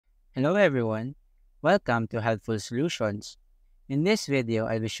Hello everyone, welcome to Helpful Solutions. In this video,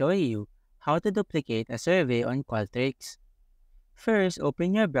 I will show you how to duplicate a survey on Qualtrics. First,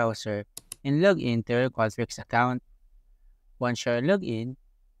 open your browser and log in to your Qualtrics account. Once you're logged in,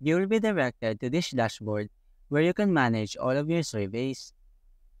 you will be directed to this dashboard where you can manage all of your surveys.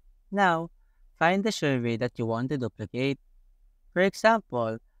 Now, find the survey that you want to duplicate. For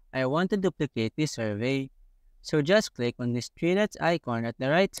example, I want to duplicate this survey. So just click on this three dots icon at the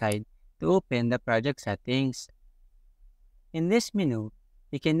right side to open the project settings. In this menu,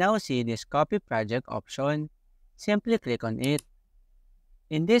 you can now see this copy project option. Simply click on it.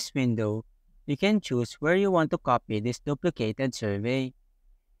 In this window, you can choose where you want to copy this duplicated survey.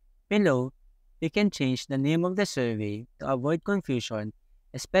 Below, you can change the name of the survey to avoid confusion,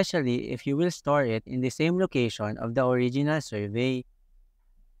 especially if you will store it in the same location of the original survey.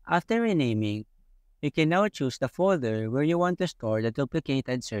 After renaming, you can now choose the folder where you want to store the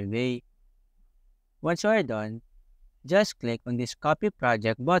duplicated survey. Once you are done, just click on this Copy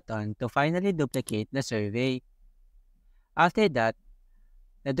Project button to finally duplicate the survey. After that,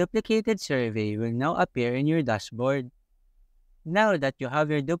 the duplicated survey will now appear in your dashboard. Now that you have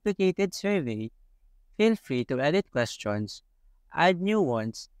your duplicated survey, feel free to edit questions, add new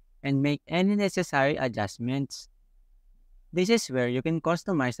ones, and make any necessary adjustments. This is where you can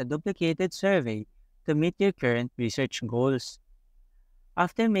customize the duplicated survey to meet your current research goals.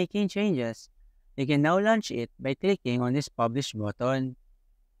 After making changes, you can now launch it by clicking on this Publish button.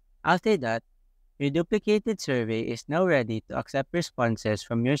 After that, your duplicated survey is now ready to accept responses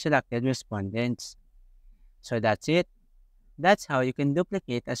from your selected respondents. So that's it. That's how you can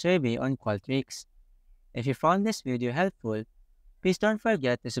duplicate a survey on Qualtrics. If you found this video helpful, please don't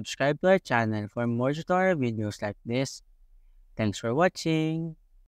forget to subscribe to our channel for more tutorial videos like this. Thanks for watching.